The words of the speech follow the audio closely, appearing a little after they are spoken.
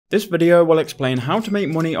This video will explain how to make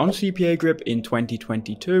money on CPAGrip in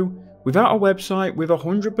 2022 without a website with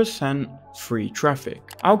 100% free traffic.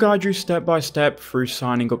 I'll guide you step by step through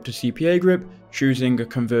signing up to CPAGrip, choosing a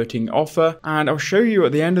converting offer, and I'll show you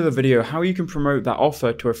at the end of the video how you can promote that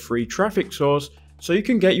offer to a free traffic source so you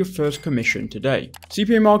can get your first commission today.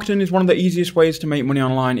 CPA marketing is one of the easiest ways to make money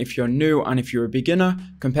online if you're new and if you're a beginner.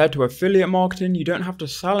 Compared to affiliate marketing, you don't have to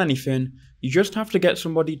sell anything, you just have to get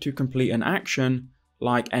somebody to complete an action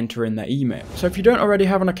like entering their email. So if you don't already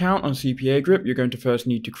have an account on CPAGrip, you're going to first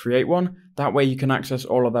need to create one. That way you can access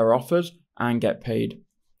all of their offers and get paid.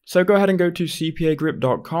 So go ahead and go to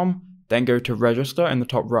CPAGrip.com, then go to register in the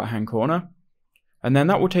top right hand corner. And then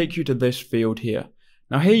that will take you to this field here.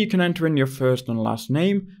 Now here you can enter in your first and last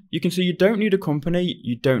name. You can see you don't need a company,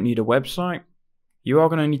 you don't need a website. You are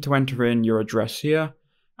going to need to enter in your address here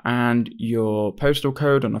and your postal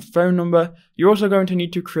code and a phone number. You're also going to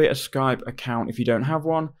need to create a Skype account if you don't have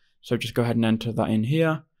one. So just go ahead and enter that in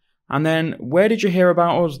here. And then where did you hear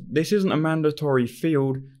about us? This isn't a mandatory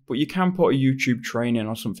field, but you can put a YouTube training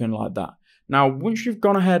or something like that. Now, once you've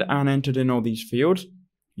gone ahead and entered in all these fields,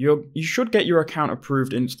 you should get your account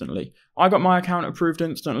approved instantly. I got my account approved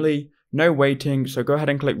instantly, no waiting, so go ahead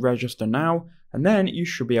and click register now, and then you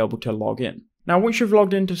should be able to log in. Now, once you've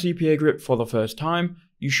logged into CPAGrip for the first time,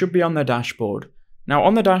 you should be on the dashboard. Now,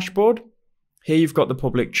 on the dashboard, here you've got the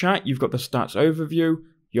public chat, you've got the stats overview,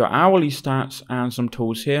 your hourly stats, and some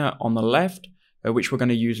tools here on the left, which we're going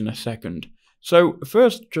to use in a second. So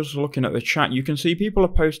first, just looking at the chat, you can see people are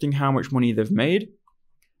posting how much money they've made.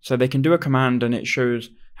 So they can do a command and it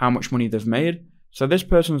shows how much money they've made. So this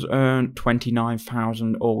person's earned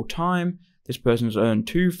 $29,000 all time. This person's earned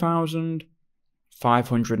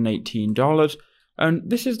 $2,518. And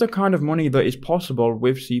this is the kind of money that is possible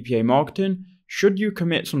with CPA marketing should you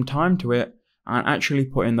commit some time to it and actually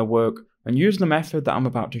put in the work and use the method that I'm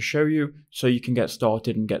about to show you so you can get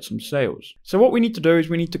started and get some sales. So what we need to do is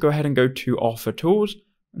we need to go ahead and go to Offer Tools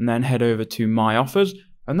and then head over to My Offers,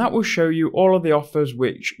 and that will show you all of the offers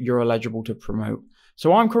which you're eligible to promote.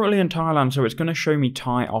 So I'm currently in Thailand, so it's going to show me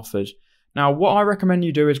Thai offers. Now what I recommend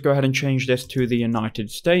you do is go ahead and change this to the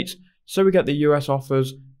United States so we get the US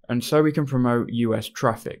offers and so we can promote US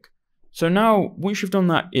traffic. So now once you've done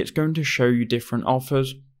that, it's going to show you different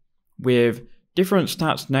offers with different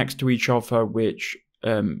stats next to each offer, which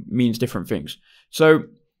means different things. So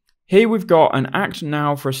here we've got an act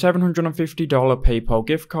now for a $750 PayPal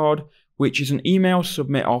gift card, which is an email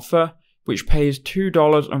submit offer, which pays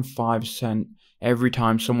 $2.05 every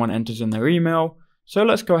time someone enters in their email. So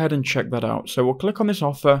let's go ahead and check that out. So we'll click on this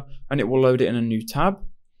offer and it will load it in a new tab.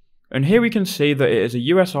 And here we can see that it is a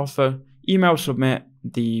US offer, email submit,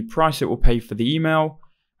 the price it will pay for the email.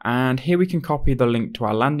 And here we can copy the link to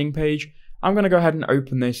our landing page. I'm going to go ahead and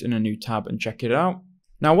open this in a new tab and check it out.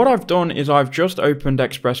 Now what I've done is I've just opened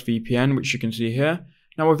ExpressVPN, which you can see here.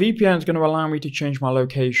 Now a VPN is going to allow me to change my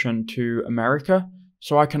location to America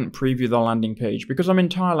so I can preview the landing page. Because I'm in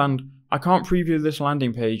Thailand, I can't preview this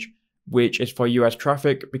landing page, which is for US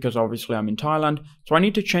traffic because obviously I'm in Thailand. So I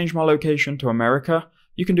need to change my location to America.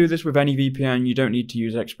 You can do this with any VPN, you don't need to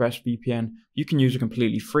use ExpressVPN. You can use a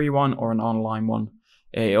completely free one or an online one.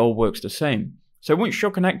 It all works the same. So once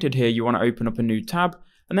you're connected here, you want to open up a new tab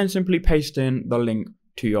and then simply paste in the link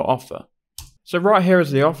to your offer. So right here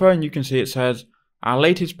is the offer and you can see it says, our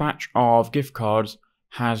latest batch of gift cards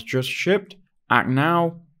has just shipped, act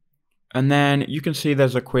now. And then you can see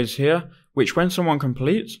there's a quiz here, which when someone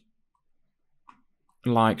completes,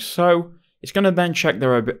 like so, it's going to then check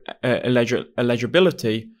their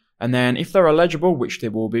eligibility. And then if they're eligible, which they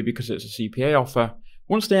will be because it's a CPA offer,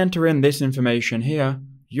 once they enter in this information here,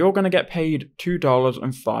 you're going to get paid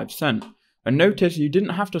 $2.05. And notice you didn't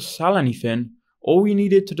have to sell anything. All you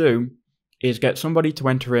needed to do is get somebody to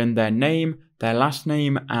enter in their name, their last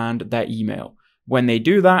name, and their email. When they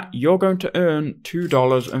do that, you're going to earn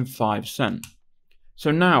 $2.05. So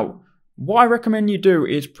now, what I recommend you do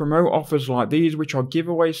is promote offers like these, which are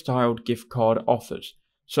giveaway styled gift card offers.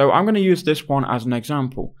 So I'm going to use this one as an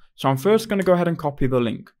example. So I'm first going to go ahead and copy the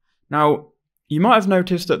link. Now, you might have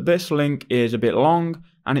noticed that this link is a bit long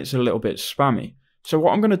and it's a little bit spammy. So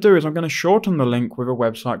what I'm going to do is I'm going to shorten the link with a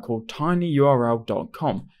website called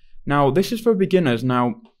tinyurl.com. Now, this is for beginners.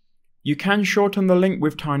 Now, you can shorten the link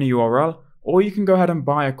with tinyurl, or you can go ahead and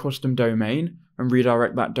buy a custom domain and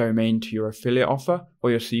redirect that domain to your affiliate offer or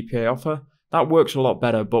your CPA offer. That works a lot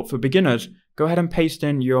better, but for beginners, go ahead and paste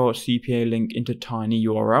in your CPA link into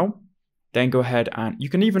tinyurl. Then go ahead and you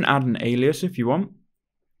can even add an alias if you want.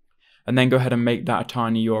 And then go ahead and make that a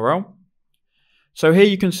tinyurl. So here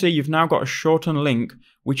you can see you've now got a shortened link,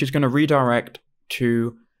 which is going to redirect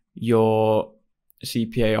to your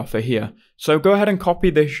CPA offer here. So go ahead and copy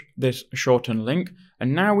this shortened link,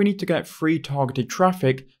 and now we need to get free targeted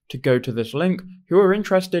traffic to go to this link who are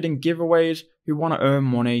interested in giveaways, who want to earn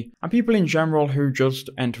money, and people in general who just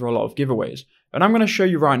enter a lot of giveaways. And I'm going to show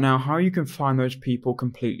you right now how you can find those people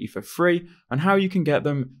completely for free and how you can get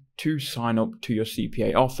them to sign up to your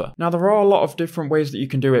CPA offer. Now, there are a lot of different ways that you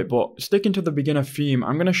can do it, but sticking to the beginner theme,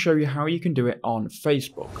 I'm going to show you how you can do it on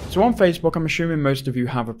Facebook. So on Facebook, I'm assuming most of you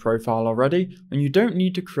have a profile already, and you don't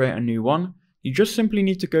need to create a new one. You just simply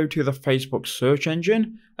need to go to the Facebook search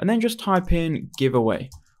engine and then just type in giveaway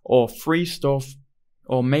or free stuff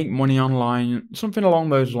or make money online, something along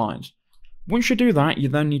those lines. Once you do that, you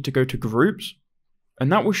then need to go to groups,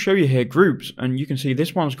 and that will show you here groups, and you can see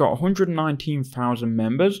this one's got 119,000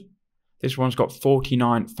 members. This one's got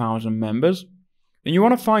 49,000 members. And you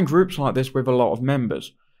want to find groups like this with a lot of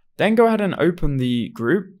members. Then go ahead and open the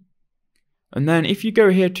group. And then if you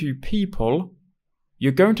go here to people,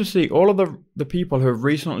 you're going to see all of the people who have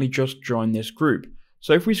recently just joined this group.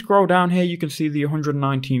 So if we scroll down here, you can see the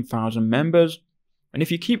 119,000 members. And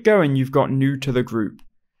if you keep going, you've got new to the group.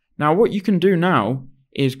 Now what you can do now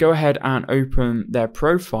is go ahead and open their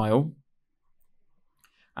profile.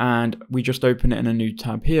 And we just open it in a new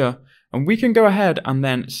tab here. And we can go ahead and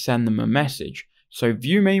then send them a message. So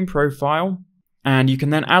view main profile, and you can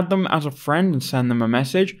then add them as a friend and send them a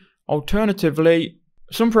message. Alternatively,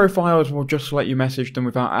 some profiles will just let you message them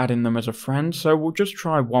without adding them as a friend. So we'll just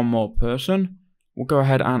try one more person. We'll go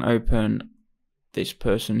ahead and open this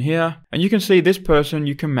person here. And you can see this person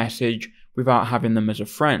you can message without having them as a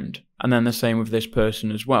friend. And then the same with this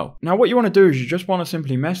person as well. Now what you want to do is you just want to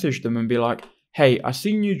simply message them and be like, hey, I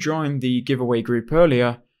seen you join the giveaway group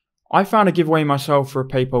earlier. I found a giveaway myself for a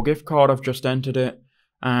PayPal gift card. I've just entered it,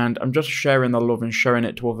 and I'm just sharing the love and showing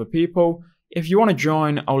it to other people. If you want to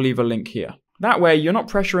join, I'll leave a link here. That way, you're not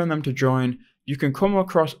pressuring them to join. You can come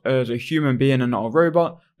across as a human being and not a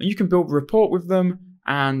robot, and you can build rapport with them.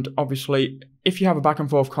 And obviously, if you have a back and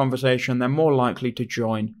forth conversation, they're more likely to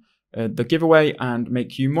join the giveaway and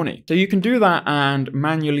make you money. So you can do that and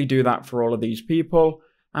manually do that for all of these people.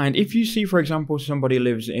 And if you see, for example, somebody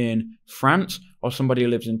lives in France or somebody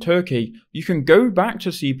lives in Turkey, you can go back to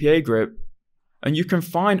CPAGrip and you can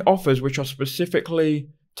find offers which are specifically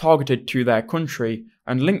targeted to their country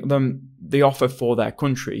and link them the offer for their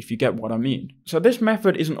country, if you get what I mean. So this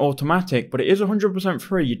method isn't automatic, but it is 100%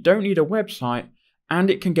 free. You don't need a website, and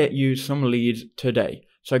it can get you some leads today.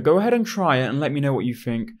 So go ahead and try it and let me know what you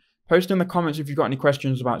think. Post in the comments if you've got any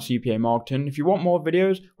questions about CPA marketing. If you want more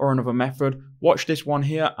videos or another method, watch this one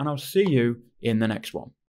here, and I'll see you in the next one.